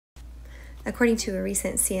According to a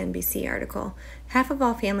recent CNBC article, half of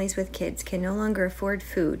all families with kids can no longer afford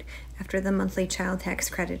food after the monthly child tax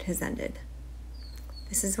credit has ended.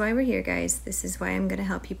 This is why we're here, guys. This is why I'm going to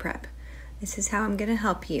help you prep. This is how I'm going to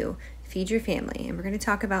help you feed your family. And we're going to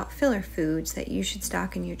talk about filler foods that you should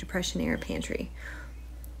stock in your depression-era pantry.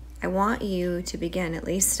 I want you to begin at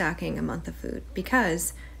least stocking a month of food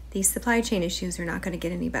because these supply chain issues are not going to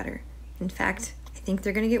get any better. In fact, I think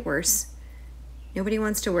they're going to get worse. Nobody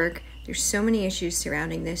wants to work. There's so many issues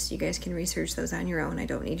surrounding this. You guys can research those on your own. I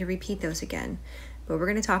don't need to repeat those again. But we're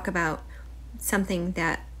going to talk about something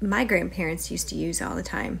that my grandparents used to use all the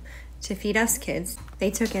time to feed us kids.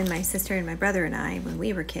 They took in my sister and my brother and I when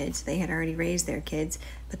we were kids. They had already raised their kids,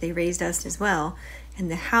 but they raised us as well.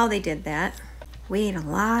 And how they did that, we ate a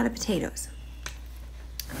lot of potatoes.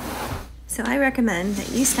 So I recommend that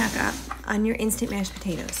you stock up on your instant mashed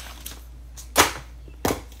potatoes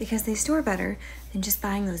because they store better than just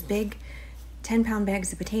buying those big 10-pound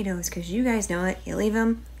bags of potatoes, because you guys know it. You leave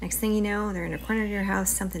them, next thing you know, they're in a corner of your house,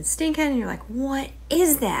 something's stinking, and you're like, what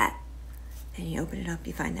is that? And you open it up,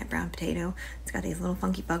 you find that brown potato. It's got these little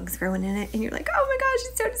funky bugs growing in it, and you're like, oh my gosh,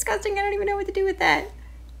 it's so disgusting, I don't even know what to do with that.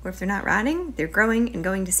 Or if they're not rotting, they're growing and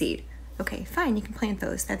going to seed. Okay, fine, you can plant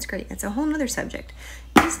those. That's great. That's a whole nother subject.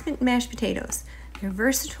 Instant mashed potatoes. They're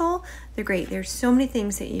versatile. They're great. There's so many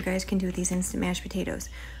things that you guys can do with these instant mashed potatoes.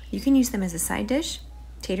 You can use them as a side dish,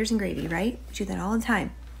 taters and gravy, right? We do that all the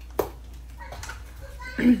time.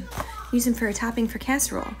 Use them for a topping for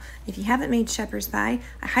casserole. If you haven't made shepherd's pie,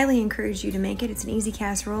 I highly encourage you to make it. It's an easy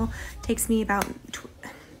casserole. It takes me about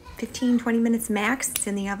 15-20 minutes max. It's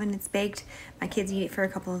in the oven. It's baked. My kids eat it for a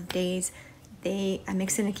couple of days. I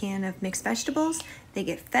mix in a can of mixed vegetables. They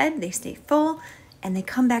get fed. They stay full. And they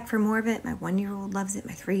come back for more of it. My 1-year-old loves it.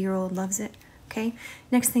 My 3-year-old loves it. Okay?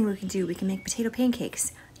 Next thing we can do, we can make potato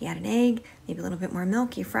pancakes. You add an egg, maybe a little bit more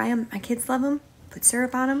milk. You fry them. My kids love them. Put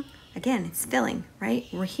syrup on them. Again, it's filling, right?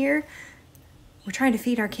 We're here. We're trying to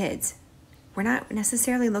feed our kids. We're not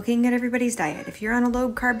necessarily looking at everybody's diet. If you're on a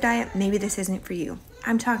low-carb diet, maybe this isn't for you.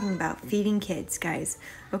 I'm talking about feeding kids, guys.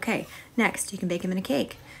 Okay, next, you can bake them in a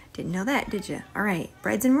cake. Didn't know that, did you? All right,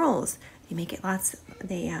 breads and rolls. They make it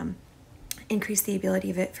they increase the ability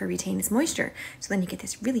of it for retain its moisture. So then you get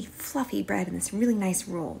this really fluffy bread and this really nice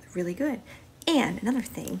roll. They're really good. And another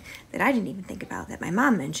thing that I didn't even think about that my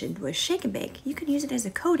mom mentioned was shake and bake. You could use it as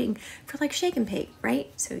a coating for like shake and bake,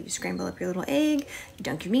 right? So you scramble up your little egg, you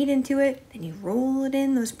dunk your meat into it, then you roll it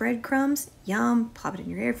in those breadcrumbs. Yum, pop it in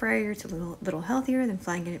your air fryer. It's a little healthier than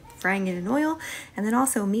frying it in oil. And then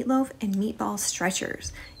also meatloaf and meatball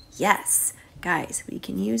stretchers. Yes, guys, we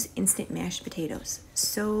can use instant mashed potatoes.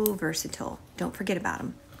 So versatile. Don't forget about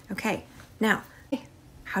them. Okay, now,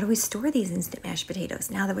 how do we store these instant mashed potatoes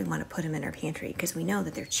now that we want to put them in our pantry? Because we know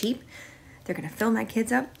that they're cheap. They're going to fill my kids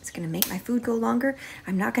up. It's going to make my food go longer.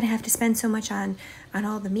 I'm not going to have to spend so much on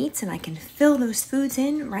all the meats, and I can fill those foods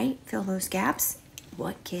in, right? Fill those gaps.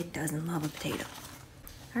 What kid doesn't love a potato?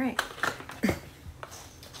 All right.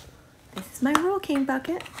 This is my Roll King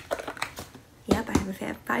bucket. Yep, I have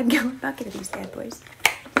a 5-gallon bucket of these bad boys.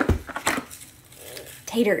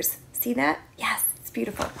 Taters. See that? Yes, it's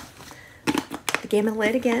beautiful. The game of the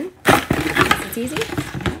lid again. It's easy.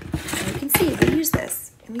 And you can see we use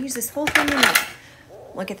this. And we use this whole thing in there.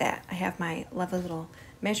 Look at that. I have my lovely little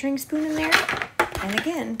measuring spoon in there. And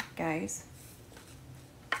again, guys,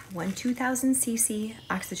 2000 cc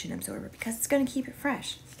oxygen absorber because it's going to keep it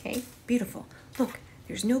fresh. Okay? Beautiful. Look,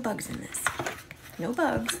 there's no bugs in this. No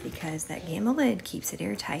bugs because that gamma lid keeps it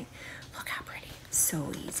airtight. Look how pretty.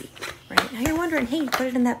 So easy. Right? Now you're wondering, hey, put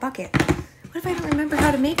it in that bucket. What if I don't remember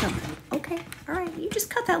how to make them? Okay, all right. You just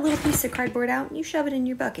cut that little piece of cardboard out and you shove it in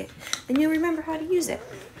your bucket. Then you'll remember how to use it.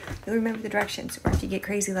 You'll remember the directions. Or if you get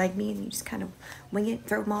crazy like me and you just kind of wing it,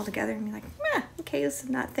 throw them all together and be like, okay, this is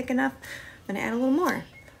not thick enough. I'm going to add a little more. A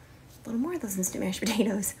little more of those instant mashed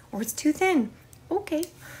potatoes. Or it's too thin. Okay.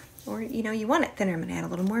 Or, you want it thinner. I'm going to add a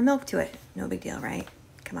little more milk to it. No big deal, right?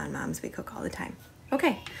 Come on, moms. We cook all the time.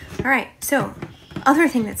 Okay. All right. So, other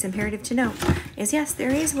thing that's imperative to know is, yes,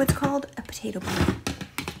 there is what's called a potato bug.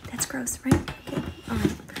 That's gross, right? Okay. All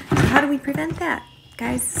right. So how do we prevent that?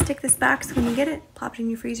 Guys, stick this box when you get it. Plop it in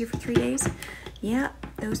your freezer for 3 days. Yeah,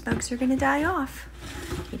 those bugs are going to die off.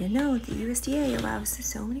 You didn't know the USDA allows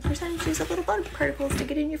so many percentages of little bug particles to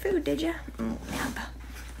get in your food, did you?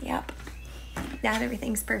 Yep. Not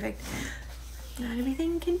everything's perfect. Not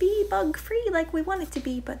everything can be bug-free like we want it to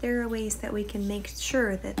be, but there are ways that we can make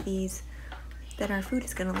sure that our food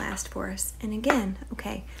is going to last for us. And again,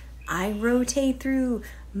 okay, I rotate through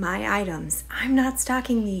my items. I'm not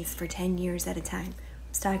stocking these for 10 years at a time.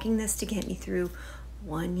 I'm stocking this to get me through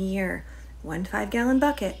 1 year. 1 5-gallon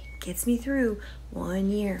bucket. gets me through 1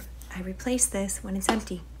 year. I replace this when it's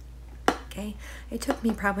empty. Okay? It took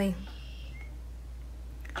me probably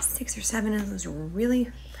 6 or 7 of those, really,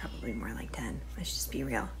 probably more like 10. Let's just be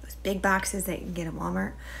real. Those big boxes that you can get at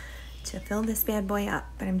Walmart to fill this bad boy up.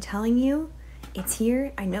 But I'm telling you, it's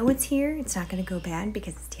here. I know it's here. It's not going to go bad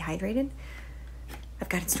because it's dehydrated. I've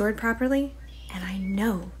got it stored properly. And I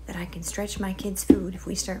know that I can stretch my kids' food if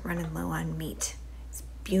we start running low on meat. It's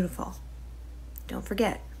beautiful. Don't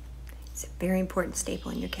forget, it's a very important staple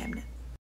in your cabinet.